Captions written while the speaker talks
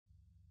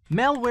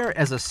Malware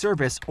as a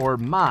service, or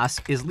MaaS,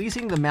 is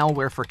leasing the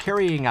malware for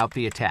carrying out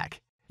the attack.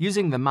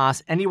 Using the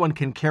MaaS, anyone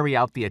can carry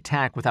out the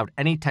attack without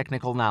any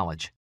technical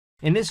knowledge.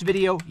 In this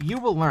video, you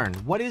will learn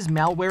what is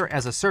malware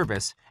as a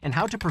service and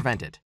how to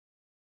prevent it.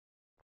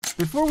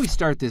 Before we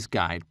start this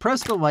guide,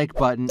 press the like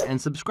button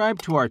and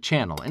subscribe to our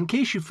channel in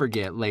case you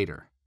forget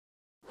later.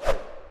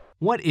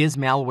 What is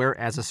malware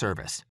as a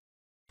service?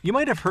 You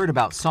might have heard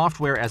about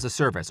software as a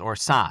service, or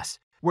SaaS,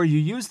 where you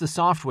use the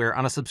software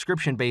on a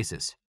subscription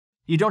basis.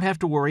 You don't have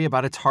to worry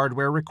about its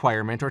hardware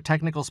requirement or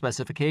technical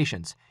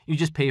specifications. You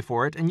just pay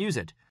for it and use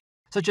it,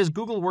 such as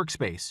Google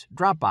Workspace,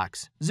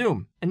 Dropbox,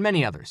 Zoom, and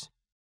many others.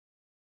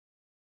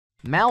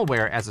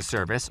 Malware as a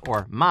service,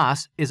 or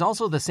MaaS, is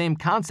also the same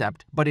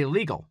concept but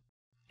illegal.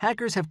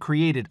 Hackers have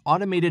created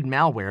automated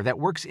malware that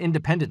works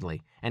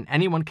independently, and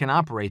anyone can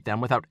operate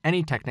them without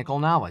any technical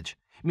knowledge,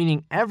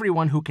 meaning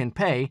everyone who can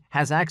pay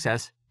has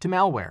access to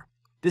malware.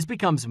 This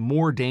becomes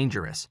more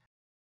dangerous.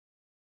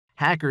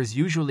 Hackers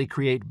usually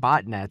create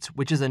botnets,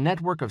 which is a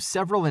network of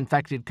several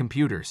infected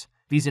computers.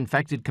 These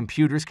infected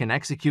computers can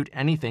execute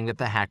anything that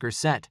the hackers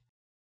set.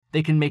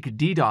 They can make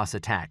DDoS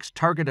attacks,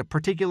 target a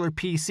particular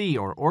PC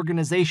or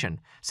organization,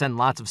 send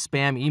lots of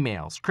spam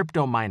emails,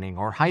 crypto mining,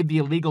 or hide the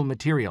illegal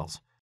materials.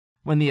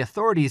 When the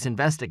authorities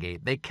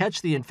investigate, they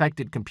catch the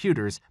infected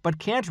computers but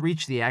can't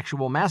reach the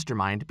actual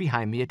mastermind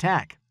behind the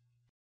attack.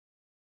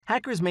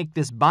 Hackers make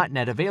this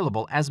botnet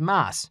available as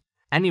MaaS.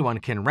 Anyone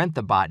can rent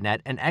the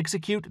botnet and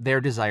execute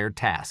their desired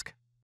task.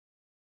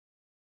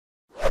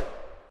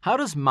 How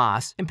does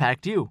MaaS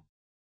impact you?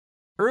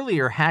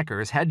 Earlier,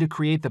 hackers had to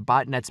create the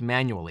botnets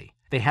manually.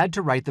 They had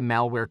to write the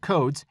malware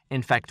codes,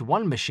 infect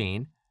one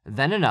machine,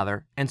 then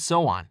another, and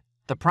so on.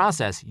 The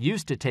process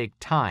used to take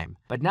time,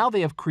 but now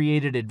they have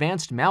created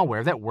advanced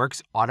malware that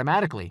works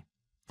automatically.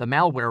 The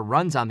malware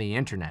runs on the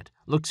internet,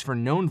 looks for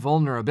known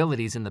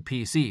vulnerabilities in the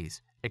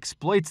PCs,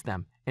 exploits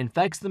them,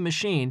 infects the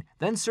machine,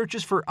 then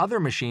searches for other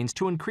machines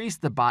to increase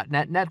the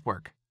botnet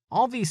network.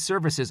 All these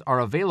services are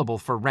available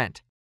for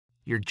rent.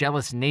 Your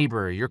jealous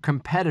neighbor, your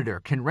competitor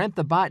can rent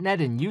the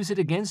botnet and use it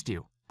against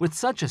you. With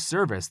such a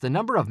service, the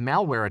number of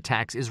malware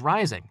attacks is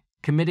rising.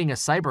 Committing a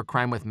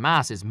cybercrime with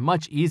MaaS is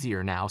much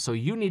easier now, so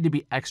you need to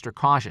be extra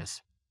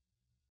cautious.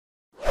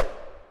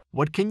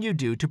 What can you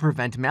do to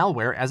prevent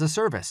malware as a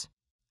service?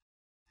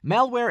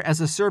 Malware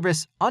as a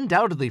service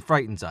undoubtedly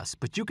frightens us,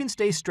 but you can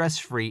stay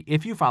stress-free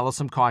if you follow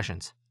some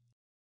cautions.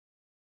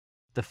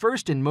 The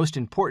first and most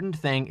important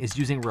thing is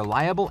using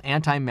reliable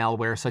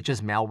anti-malware such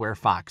as Malware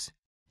Fox.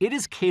 It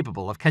is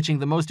capable of catching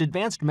the most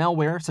advanced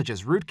malware such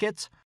as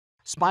rootkits,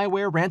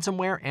 spyware,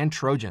 ransomware, and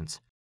Trojans.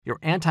 Your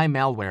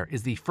anti-malware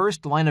is the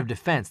first line of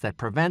defense that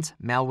prevents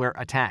malware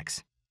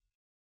attacks.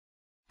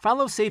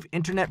 Follow safe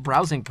internet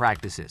browsing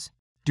practices.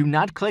 Do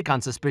not click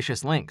on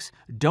suspicious links,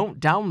 don't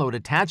download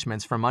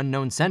attachments from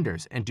unknown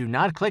senders, and do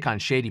not click on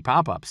shady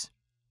pop-ups.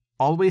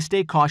 Always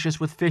stay cautious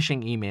with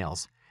phishing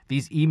emails.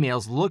 These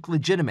emails look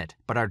legitimate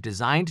but are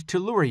designed to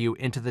lure you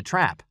into the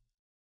trap.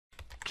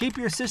 Keep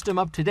your system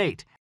up to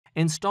date.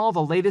 Install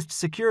the latest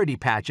security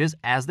patches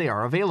as they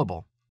are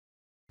available.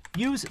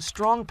 Use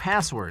strong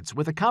passwords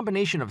with a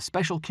combination of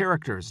special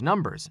characters,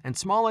 numbers, and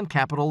small and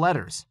capital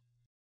letters.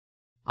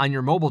 On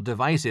your mobile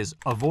devices,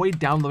 avoid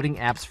downloading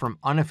apps from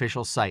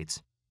unofficial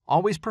sites.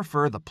 Always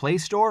prefer the Play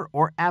Store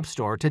or App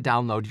Store to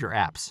download your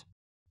apps.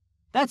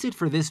 That's it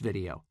for this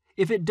video.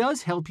 If it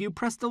does help you,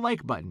 press the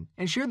like button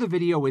and share the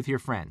video with your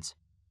friends.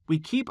 We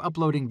keep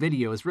uploading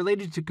videos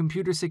related to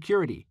computer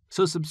security,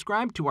 so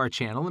subscribe to our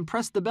channel and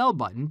press the bell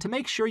button to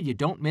make sure you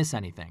don't miss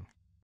anything.